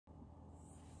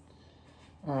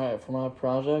Alright, for my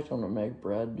project, I'm going to make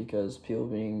bread because people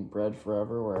being bread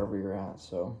forever wherever you're at.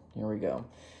 So, here we go.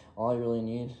 All you really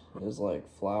need is like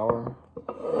flour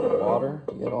and water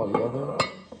to get it all together.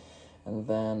 And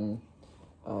then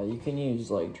you can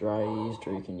use like dry yeast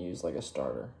or you can use like a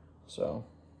starter. So,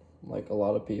 like a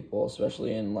lot of people,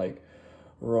 especially in like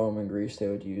Rome and Greece, they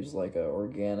would use like a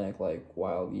organic like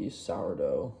wild yeast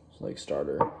sourdough like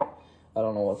starter. I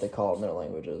don't know what they call it in their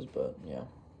languages, but yeah.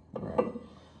 Alright.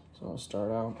 So I'm going to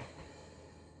start out,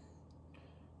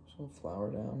 some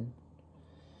flour down,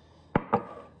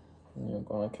 and you're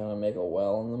going to kind of make a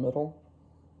well in the middle.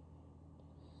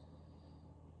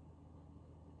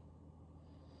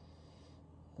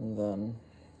 And then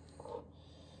you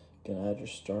can add your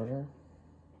starter.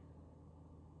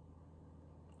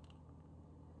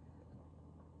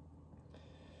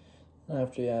 And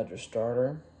after you add your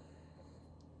starter,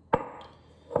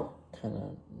 kind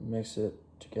of mix it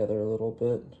together a little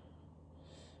bit.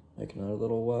 Make another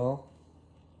little well.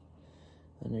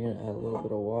 Then you're gonna add a little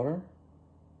bit of water.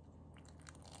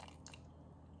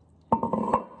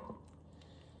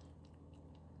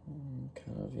 And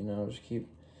kind of, just keep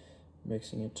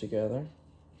mixing it together.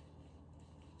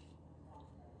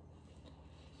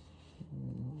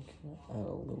 And add a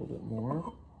little bit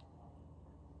more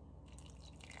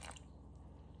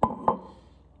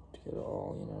to get it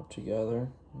all, together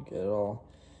and get it all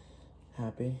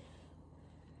happy.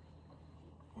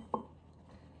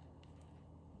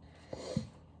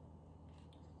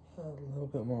 Add a little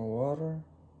bit more water.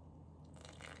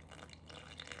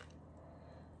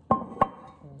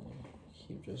 And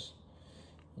keep just,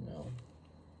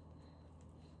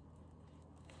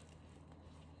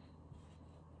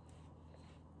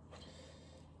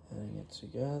 adding it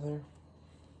together.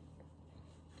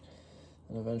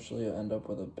 And eventually you'll end up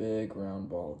with a big round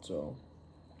ball of dough.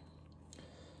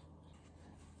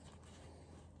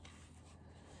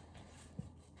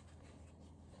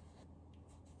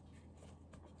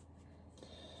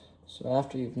 So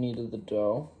after you've kneaded the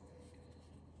dough,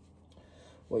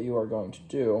 what you are going to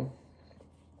do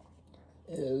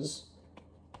is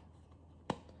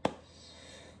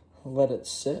let it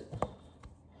sit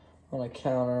on a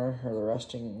counter or the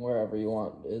resting wherever you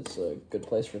want. It's a good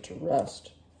place for it to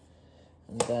rest.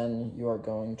 And then you are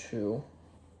going to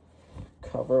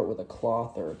cover it with a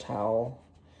cloth or a towel,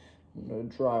 a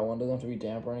dry one, doesn't have to be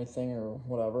damp or anything or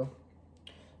whatever.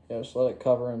 Just let it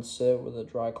cover and sit with a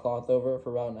dry cloth over it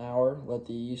for about an hour. Let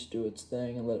the yeast do its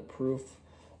thing and let it proof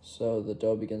so the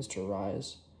dough begins to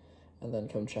rise. And then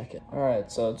come check it.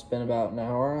 Alright, so it's been about an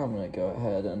hour. I'm going to go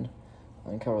ahead and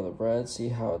uncover the bread, see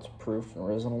how it's proofed and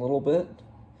risen a little bit.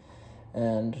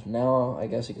 And now I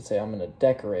guess you could say I'm going to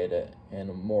decorate it in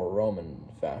a more Roman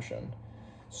fashion.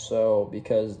 So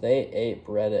because they ate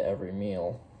bread at every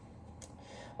meal,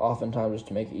 oftentimes just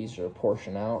to make it easier to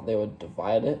portion out, they would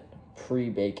divide it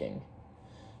pre-baking.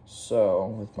 So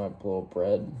with my little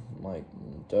bread like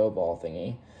dough ball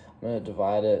thingy, I'm going to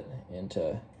divide it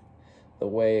into the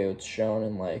way it's shown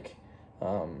in like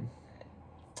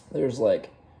there's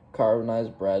like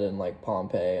carbonized bread in like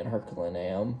Pompeii and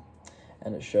Herculaneum,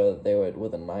 and it showed that they would,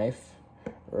 with a knife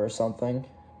or something,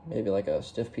 maybe like a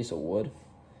stiff piece of wood,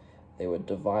 they would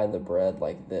divide the bread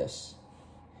like this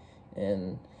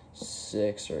in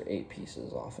 6 or 8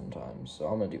 pieces oftentimes. So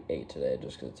I'm going to do 8 today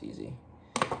just because it's easy.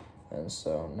 And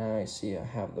so now you see I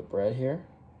have the bread here.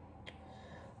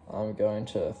 I'm going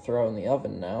to throw in the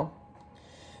oven now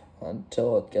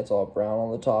until it gets all brown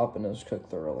on the top and is cooked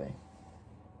thoroughly.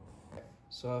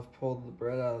 So I've pulled the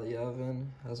bread out of the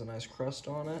oven, has a nice crust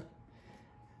on it,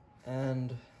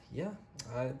 and yeah,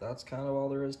 that's kind of all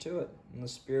there is to it. In the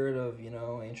spirit of,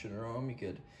 ancient Rome, you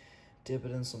could dip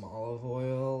it in some olive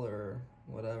oil or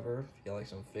whatever. If you got like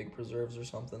some fig preserves or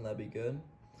something, that'd be good.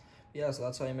 Yeah, so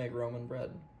that's how you make Roman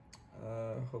bread.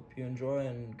 Hope you enjoy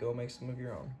and go make some of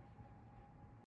your own.